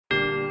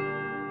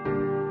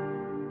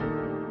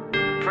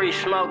Free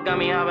smoke got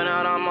me hopping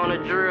out, I'm on a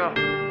drill.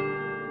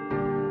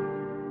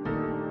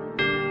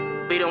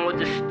 Beat him with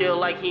the steel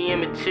like he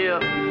Emmett Till.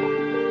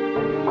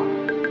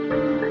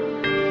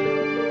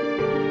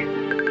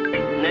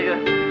 Nigga,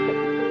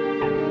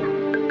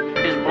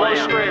 it's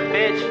bullshit,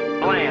 bitch.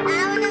 Blam.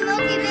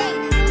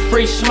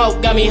 Free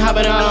smoke got me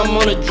hopping out, I'm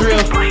on a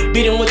drill.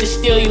 Beat him with the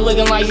steel, he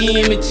looking like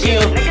he Emmett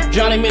Till.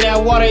 Drown him in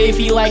that water if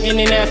he like it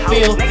in that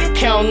field.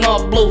 Counting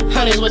all blue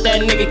hundreds with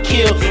that nigga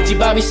kill. G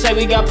Bobby say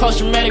we got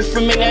post-traumatic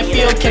from in that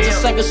field. Catch a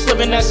sucker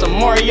slipping, that's a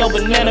Mario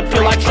banana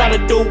peel. I try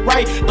to do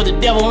right, but the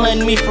devil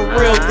hunting me for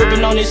real.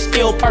 Gripping on his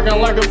steel, parking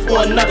lurking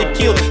for another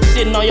kill.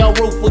 Sitting on your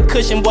roof with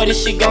cushion, boy,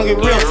 this shit gon' get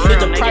real. If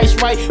the price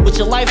right with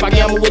your life, I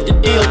gamble with the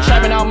deal.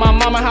 Trapping out my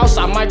mama house,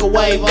 I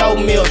microwave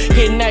oatmeal.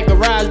 Hitting that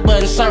garage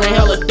button, serving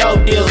hella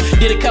dope deals.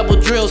 Did a couple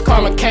drills,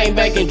 karma came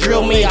back and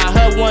drilled me. I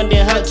heard one,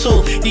 then heard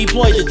two.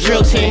 Deployed the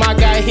drill team. I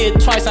got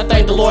hit twice, I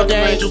thank the Lord the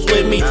angels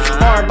with me.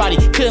 Hard body,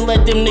 couldn't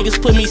let them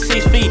niggas put me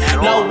 6 feet.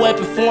 No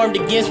weapon formed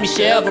against me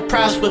shall ever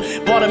prosper.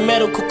 Bought a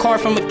medical card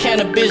from a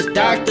cannabis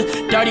doctor.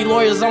 Dirty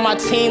lawyers on my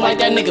team like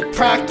that nigga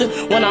Proctor.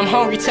 When I'm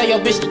hungry, tell your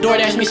bitch to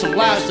DoorDash me some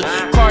lobster.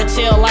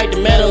 Cartel like the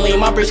Medellin,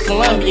 my bitch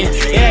Colombian.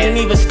 It ain't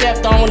even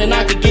stepped on and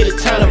I could get a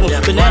ton of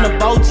them. Banana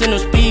boats and them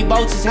speed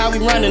boats is how we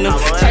running them.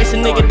 Chase a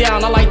nigga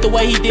down, I like the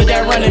way he did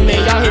that running man.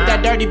 Y'all hit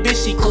that dirty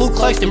bitch, she Ku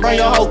Klux and burn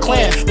your whole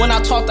clan. When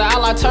I talk to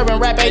Allah Turban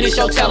rap, hey, this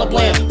your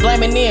Taliban.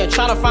 Blaming in,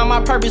 trying to find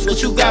my purpose,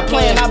 what you got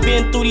planned. I've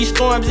been through these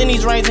storms and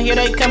these rains, and here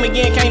they come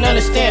again. Can't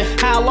understand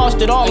how I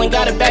lost it all and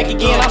got it back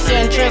again. I'm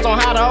setting trends on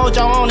how to hold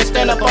your own and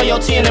stand up on your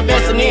 10,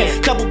 investing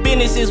in couple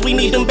businesses, we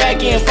need them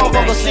back in. Phone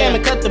Uncle Sam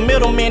and cut the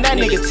middleman, that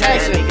nigga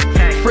taxing.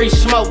 Free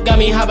smoke got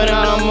me hopping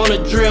out, I'm on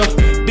a drill.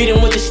 Beat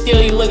him with the steel,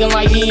 he looking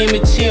like he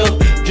Emmett Till.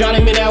 Drown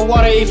him in that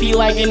water if he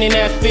like it in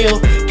that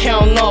field.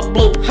 Counting all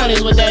blue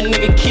hundreds with that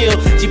nigga kill.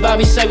 G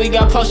Bobby say we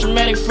got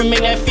post-traumatic from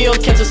in that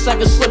field. Catch a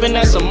sucker slipping,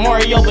 that's a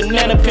Mario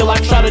banana peel. I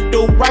try to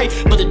do right,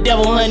 but the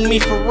devil hunting me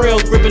for real.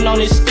 Gripping on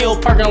his steel,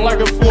 parking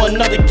lurking for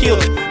another kill.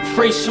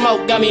 Free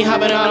smoke got me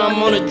hopping out,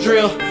 I'm on a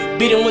drill.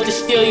 Beat him with the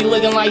steel, he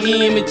looking like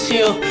he Emmett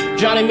Till.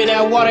 Drown him in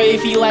that water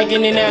if he like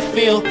it in that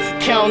field.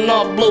 Counting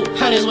all blue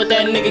hundreds with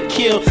that nigga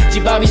kill.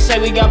 G Bobby say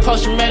we got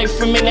post-traumatic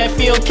from in that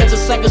field. Catch a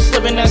sucker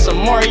slipping, that's a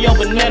Mario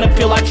banana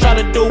peel. I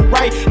try to do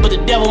right, but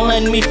the devil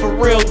hunting me for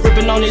real.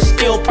 Gripping on his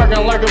steel,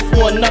 parking lurking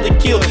for another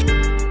kill.